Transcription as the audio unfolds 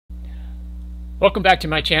Welcome back to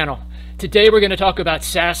my channel. Today we're going to talk about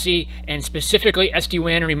SASE and specifically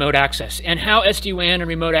SD-WAN and remote access and how SD-WAN and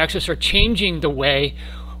remote access are changing the way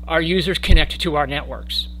our users connect to our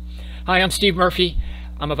networks. Hi, I'm Steve Murphy.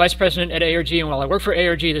 I'm a vice president at ARG, and while I work for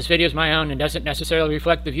ARG, this video is my own and doesn't necessarily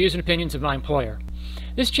reflect the views and opinions of my employer.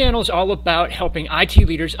 This channel is all about helping IT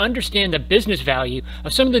leaders understand the business value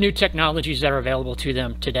of some of the new technologies that are available to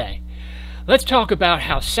them today. Let's talk about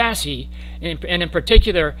how SASE, and in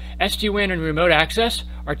particular SD-WAN and remote access,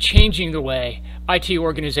 are changing the way IT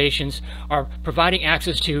organizations are providing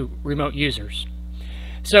access to remote users.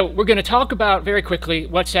 So we're going to talk about very quickly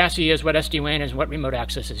what SASE is, what SD-WAN is, what remote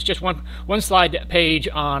access is. Just one slide page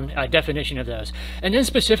on a definition of those. And then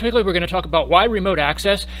specifically we're going to talk about why remote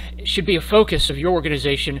access should be a focus of your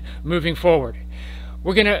organization moving forward.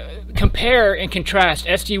 We're going to compare and contrast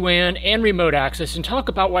SD-WAN and remote access and talk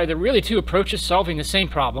about why they're really two approaches solving the same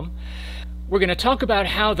problem. We're going to talk about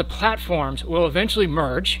how the platforms will eventually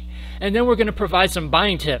merge, and then we're going to provide some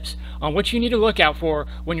buying tips on what you need to look out for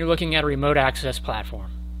when you're looking at a remote access platform.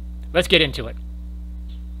 Let's get into it.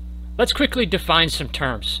 Let's quickly define some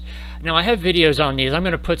terms. Now, I have videos on these. I'm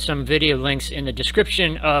going to put some video links in the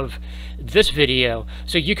description of this video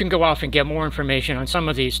so you can go off and get more information on some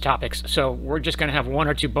of these topics. So we're just going to have one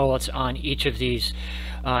or two bullets on each of these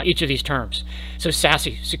terms. So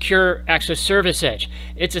SASE, Secure Access Service Edge.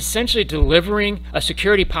 It's essentially delivering a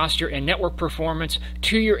security posture and network performance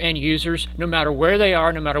to your end users, no matter where they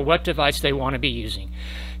are, no matter what device they want to be using.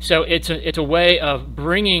 So it's a way of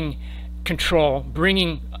bringing control,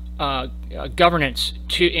 bringing governance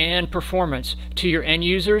and performance to your end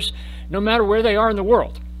users, no matter where they are in the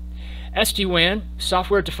world. SD-WAN,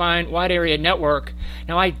 software-defined wide area network.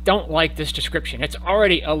 Now, I don't like this description. It's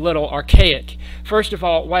already a little archaic. First of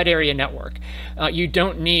all, wide area network. You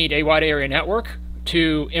don't need a wide area network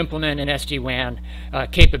to implement an SD-WAN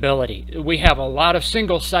capability. We have a lot of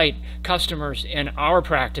single-site customers in our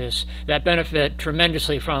practice that benefit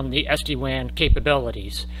tremendously from the SD-WAN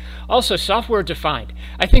capabilities. Also, software-defined.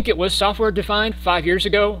 I think it was software-defined 5 years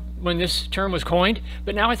ago when this term was coined,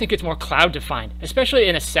 but now I think it's more cloud-defined, especially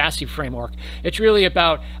in a SASE framework. It's really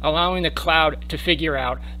about allowing the cloud to figure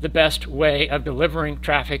out the best way of delivering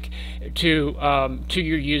traffic to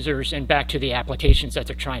your users and back to the applications that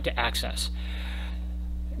they're trying to access.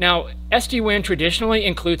 Now, SD-WAN traditionally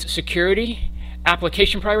includes security,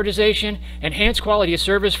 application prioritization, enhanced quality of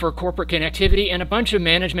service for corporate connectivity, and a bunch of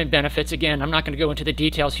management benefits. Again, I'm not going to go into the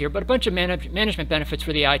details here, but a bunch of management benefits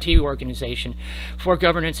for the IT organization for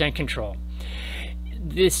governance and control.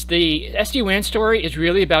 The SD-WAN story is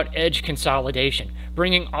really about edge consolidation,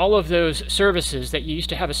 bringing all of those services that you used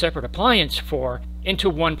to have a separate appliance for into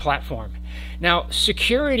one platform. Now,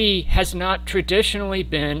 security has not traditionally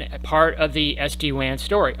been a part of the SD-WAN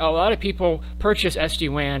story. A lot of people purchase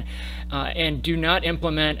SD-WAN and do not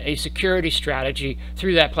implement a security strategy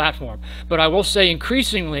through that platform. But I will say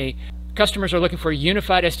increasingly, customers are looking for a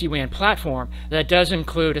unified SD-WAN platform that does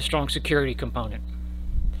include a strong security component.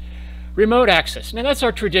 Remote access. Now, that's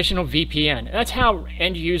our traditional VPN. That's how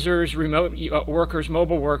end users, remote workers,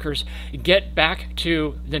 mobile workers get back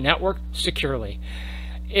to the network securely.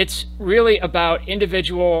 It's really about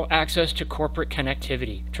individual access to corporate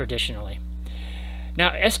connectivity traditionally.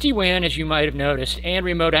 Now, SD-WAN, as you might have noticed, and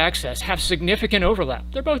remote access have significant overlap.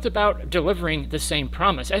 They're both about delivering the same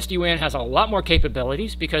promise. SD-WAN has a lot more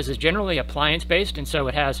capabilities because it's generally appliance-based, and so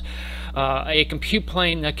it has a compute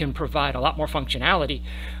plane that can provide a lot more functionality.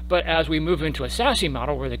 But as we move into a SASE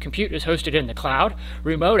model where the compute is hosted in the cloud,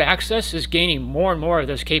 remote access is gaining more and more of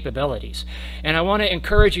those capabilities. And I want to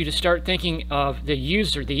encourage you to start thinking of the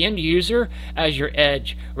user, the end user, as your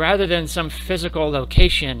edge, rather than some physical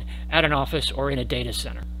location at an office or in a data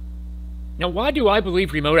center. Now, why do I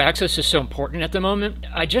believe remote access is so important at the moment?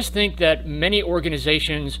 I just think that many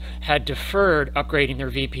organizations had deferred upgrading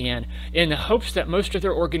their VPN in the hopes that most of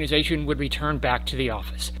their organization would return back to the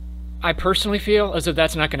office. I personally feel as if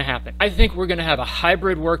that's not going to happen. I think we're going to have a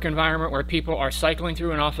hybrid work environment where people are cycling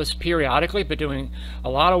through an office periodically, but doing a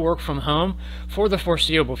lot of work from home for the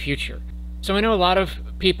foreseeable future. So I know a lot of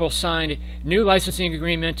people signed new licensing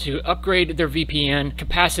agreement to upgrade their VPN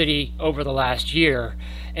capacity over the last year,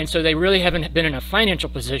 and so they really haven't been in a financial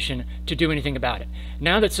position to do anything about it.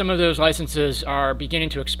 Now that some of those licenses are beginning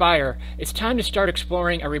to expire, it's time to start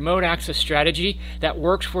exploring a remote access strategy that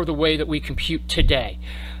works for the way that we compute today.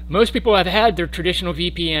 Most people have had their traditional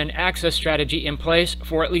VPN access strategy in place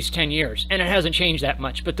for at least 10 years, and it hasn't changed that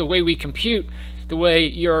much. But the way we compute, the way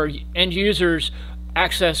your end users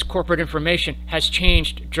access corporate information has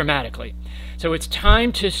changed dramatically. So it's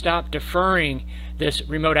time to stop deferring this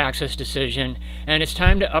remote access decision, and it's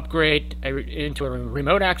time to upgrade into a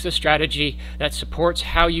remote access strategy that supports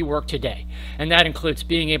how you work today. And that includes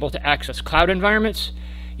being able to access cloud environments,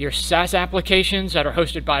 your SaaS applications that are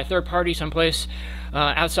hosted by a third party someplace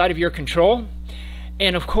outside of your control,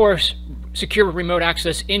 and of course, secure remote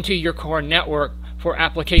access into your core network for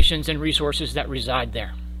applications and resources that reside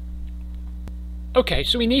there. Okay,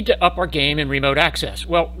 so we need to up our game in remote access.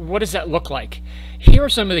 Well, what does that look like? Here are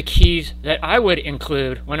some of the keys that I would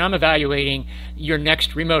include when I'm evaluating your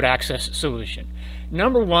next remote access solution.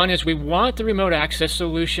 Number one is we want the remote access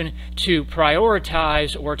solution to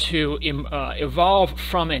prioritize or to evolve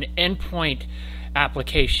from an endpoint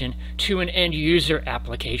application to an end user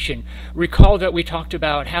application. Recall that we talked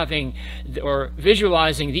about having or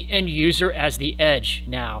visualizing the end user as the edge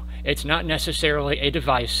now. It's not necessarily a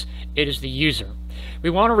device, it is the user. We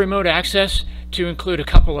want a remote access to include a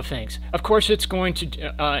couple of things. Of course, it's going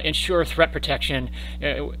to ensure threat protection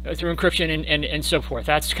through encryption and so forth.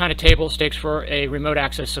 That's kind of table stakes for a remote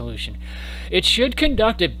access solution. It should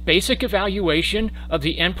conduct a basic evaluation of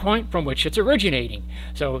the endpoint from which it's originating.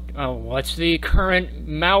 So what's the current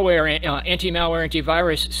malware, anti-malware,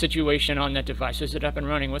 antivirus situation on that device? Is it up and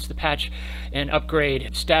running? What's the patch and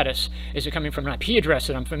upgrade status? Is it coming from an IP address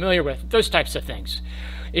that I'm familiar with? Those types of things.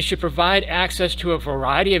 It should provide access to a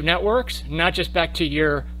variety of networks, not just back to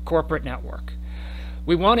your corporate network.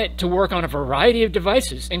 We want it to work on a variety of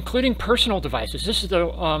devices, including personal devices. This is the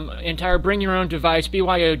entire bring your own device,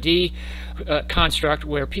 BYOD construct,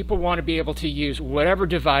 where people want to be able to use whatever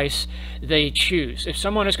device they choose. If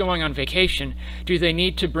someone is going on vacation, do they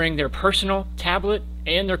need to bring their personal tablet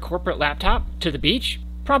and their corporate laptop to the beach?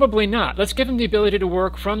 Probably not. Let's give them the ability to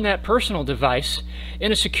work from that personal device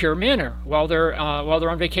in a secure manner while they're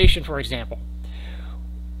on vacation, for example.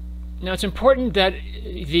 Now, it's important that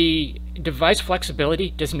the device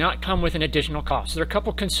flexibility does not come with an additional cost. There are a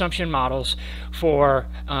couple consumption models for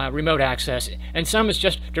remote access, and some is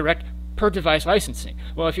just direct per device licensing.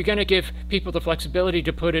 Well, if you're going to give people the flexibility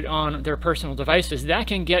to put it on their personal devices, that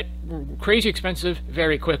can get crazy expensive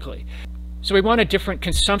very quickly. So we want a different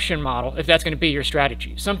consumption model if that's going to be your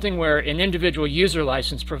strategy. Something where an individual user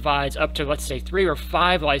license provides up to, let's say, 3 or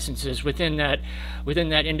 5 licenses within that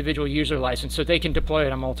individual user license, so they can deploy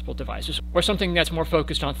it on multiple devices. Or something that's more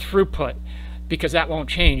focused on throughput, because that won't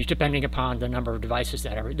change depending upon the number of devices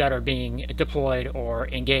that are being deployed or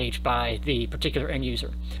engaged by the particular end user.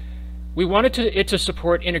 We wanted it to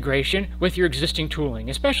support integration with your existing tooling,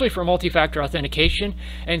 especially for multi-factor authentication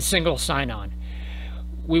and single sign-on.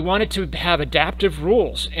 We wanted to have adaptive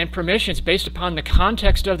rules and permissions based upon the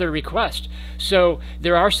context of the request. So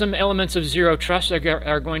there are some elements of zero trust that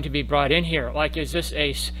are going to be brought in here. Like, is this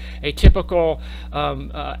a typical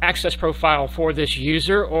access profile for this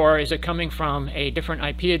user, or is it coming from a different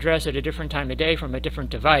IP address at a different time of day from a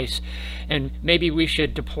different device? And maybe we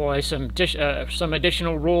should deploy some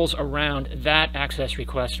additional rules around that access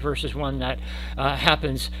request versus one that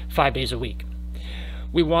happens 5 days a week.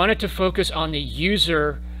 We wanted to focus on the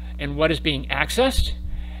user and what is being accessed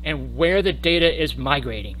and where the data is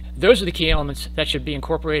migrating. Those are the key elements that should be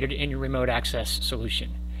incorporated in your remote access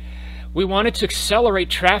solution. We wanted to accelerate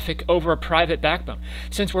traffic over a private backbone.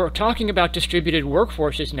 Since we're talking about distributed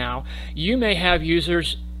workforces now, you may have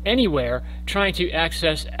users anywhere trying to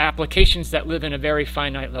access applications that live in a very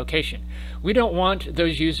finite location. We don't want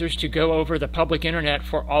those users to go over the public internet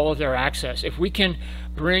for all of their access. If we can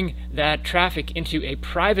bring that traffic into a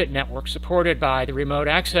private network supported by the remote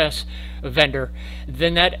access vendor,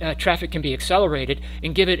 then that traffic can be accelerated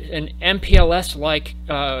and give it an MPLS-like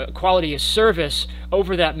quality of service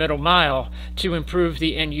over that middle mile to improve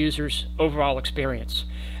the end user's overall experience.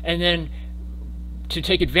 And then to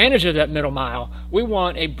take advantage of that middle mile, we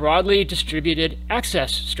want a broadly distributed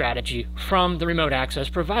access strategy from the remote access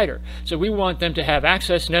provider. So we want them to have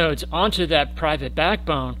access nodes onto that private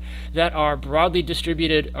backbone that are broadly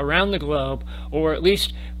distributed around the globe, or at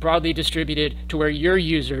least broadly distributed to where your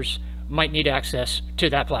users might need access to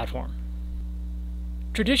that platform.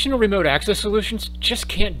 Traditional remote access solutions just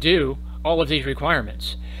can't do all of these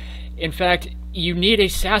requirements. In fact, you need a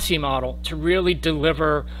SASE model to really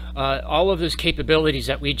deliver all of those capabilities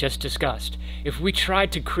that we just discussed. If we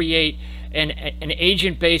tried to create an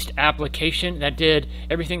agent-based application that did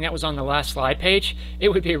everything that was on the last slide page, it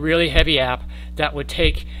would be a really heavy app that would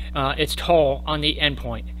take its toll on the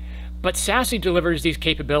endpoint. But SASE delivers these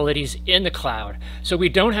capabilities in the cloud, so we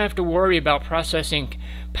don't have to worry about processing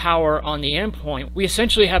power on the endpoint. We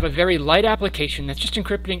essentially have a very light application that's just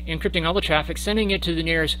encrypting all the traffic, sending it to the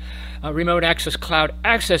nearest remote access cloud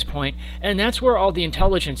access point, and that's where all the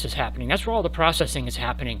intelligence is happening. That's where all the processing is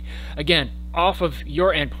happening. Again, off of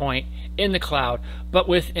your endpoint in the cloud, but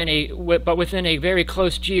within a very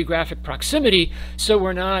close geographic proximity, so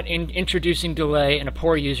we're not introducing delay and a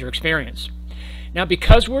poor user experience. Now,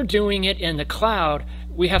 because we're doing it in the cloud,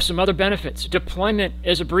 we have some other benefits. Deployment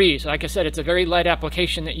is a breeze. Like I said, it's a very light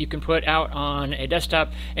application that you can put out on a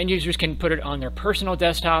desktop, and users can put it on their personal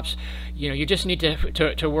desktops. You just need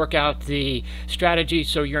to work out the strategy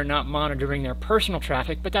so you're not monitoring their personal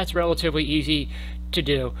traffic, but that's relatively easy to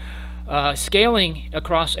do. Scaling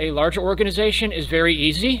across a larger organization is very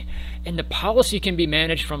easy, and the policy can be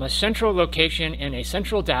managed from a central location in a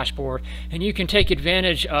central dashboard, and you can take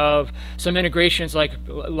advantage of some integrations like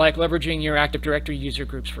leveraging your Active Directory user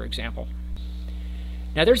groups, for example.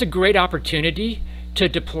 Now, there's a great opportunity to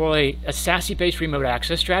deploy a SASE-based remote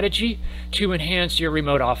access strategy to enhance your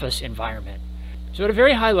remote office environment. So at a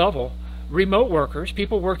very high level, remote workers,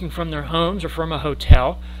 people working from their homes or from a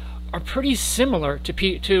hotel, are pretty similar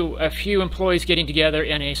to a few employees getting together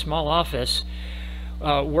in a small office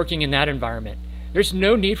working in that environment. There's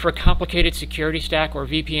no need for a complicated security stack or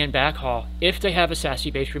VPN backhaul if they have a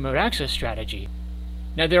SASE-based remote access strategy.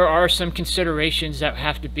 Now, there are some considerations that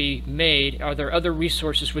have to be made. Are there other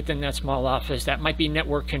resources within that small office that might be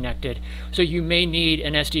network connected? So you may need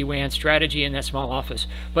an SD-WAN strategy in that small office.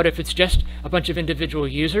 But if it's just a bunch of individual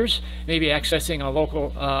users, maybe accessing a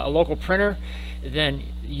local printer, then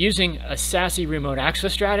using a SASE remote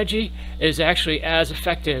access strategy is actually as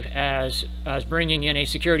effective as bringing in a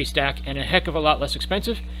security stack, and a heck of a lot less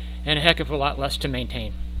expensive and a heck of a lot less to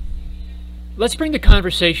maintain. Let's bring the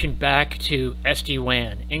conversation back to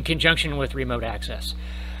SD-WAN in conjunction with remote access.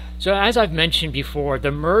 So as I've mentioned before,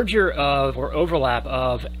 the merger of or overlap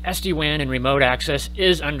of SD-WAN and remote access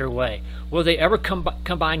is underway. Will they ever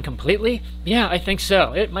combine completely? Yeah, I think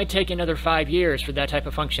so. It might take another 5 years for that type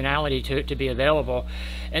of functionality to be available.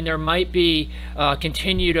 And there might be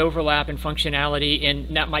continued overlap in functionality,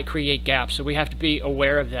 and that might create gaps. So we have to be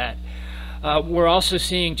aware of that. We're also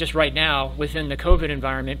seeing just right now within the COVID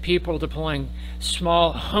environment, people deploying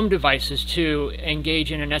small home devices to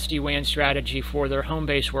engage in an SD-WAN strategy for their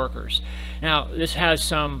home-based workers. Now, this has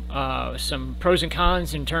some pros and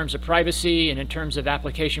cons in terms of privacy and in terms of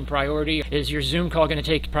application priority. Is your Zoom call going to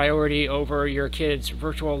take priority over your kids'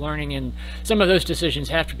 virtual learning? And some of those decisions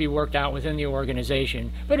have to be worked out within the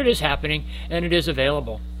organization, but it is happening and it is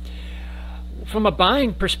available. From a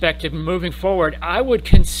buying perspective moving forward, I would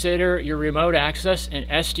consider your remote access and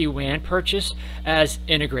SD-WAN purchase as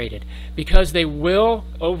integrated, because they will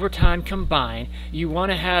over time combine. You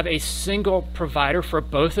want to have a single provider for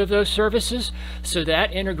both of those services, so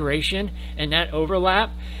that integration and that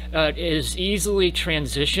overlap is easily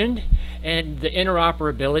transitioned, and the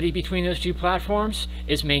interoperability between those two platforms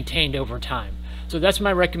is maintained over time. So that's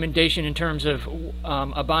my recommendation in terms of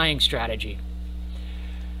a buying strategy.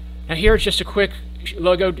 Now, here's just a quick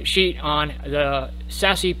logo sheet on the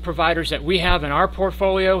SASE providers that we have in our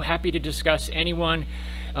portfolio. Happy to discuss anyone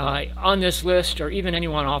on this list or even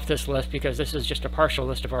anyone off this list, because this is just a partial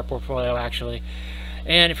list of our portfolio actually.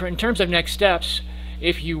 And in terms of next steps,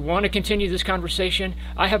 if you want to continue this conversation,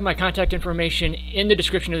 I have my contact information in the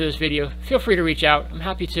description of this video. Feel free to reach out. I'm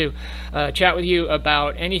happy to chat with you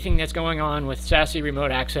about anything that's going on with SASE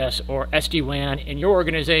remote access or SD-WAN in your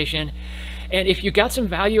organization. And if you got some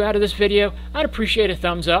value out of this video, I'd appreciate a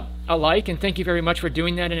thumbs up, a like, and thank you very much for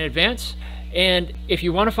doing that in advance. And if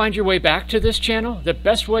you want to find your way back to this channel, the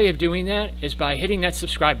best way of doing that is by hitting that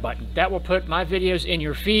subscribe button. That will put my videos in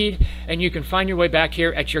your feed, and you can find your way back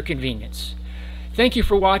here at your convenience. Thank you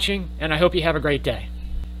for watching, and I hope you have a great day.